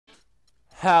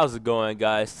How's it going,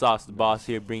 guys? Sauce the Boss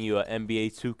here, bringing you a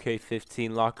NBA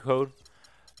 2K15 locker code.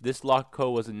 This locker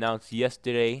code was announced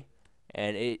yesterday,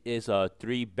 and it is a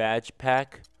 3 badge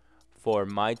pack for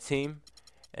MyTeam,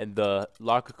 and the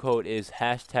locker code is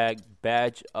hashtag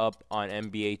badge up on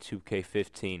NBA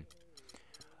 2K15.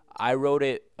 I wrote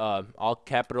it all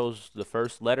capitals, the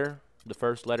first letter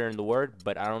in the word,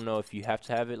 but I don't know if you have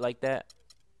to have it like that.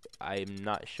 I'm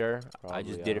not sure. I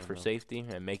just did it for safety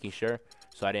and making sure,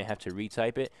 so I didn't have to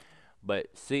retype it.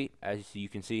 But see, as you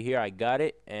can see here, I got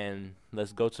it, and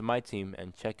let's go to MyTeam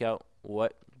and check out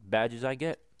what badges I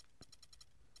get.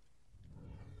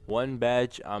 One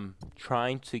badge I'm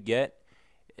trying to get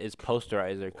is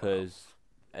posterizer, because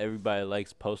everybody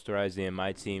likes posterizing in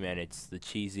MyTeam, and it's the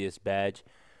cheesiest badge.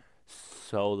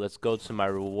 So let's go to my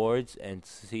rewards and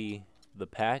see the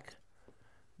pack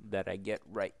that I get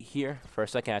right here. For a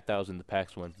second I thought it was in the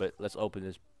packs one, but let's open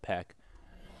this pack.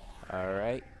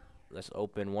 Alright, let's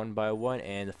open one by one,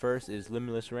 and the first is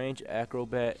Limitless Range,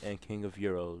 Acrobat, and King of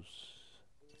Euros.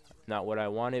 Not what I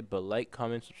wanted, but like,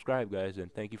 comment, subscribe, guys,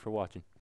 and thank you for watching.